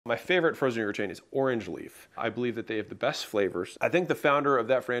My favorite frozen yogurt chain is Orange Leaf. I believe that they have the best flavors. I think the founder of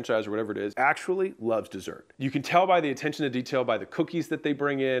that franchise, or whatever it is, actually loves dessert. You can tell by the attention to detail, by the cookies that they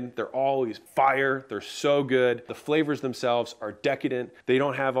bring in. They're always fire. They're so good. The flavors themselves are decadent. They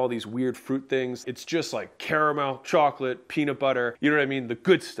don't have all these weird fruit things. It's just like caramel, chocolate, peanut butter. You know what I mean? The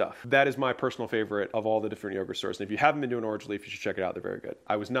good stuff. That is my personal favorite of all the different yogurt stores. And if you haven't been to an Orange Leaf, you should check it out. They're very good.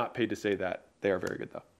 I was not paid to say that. They are very good though.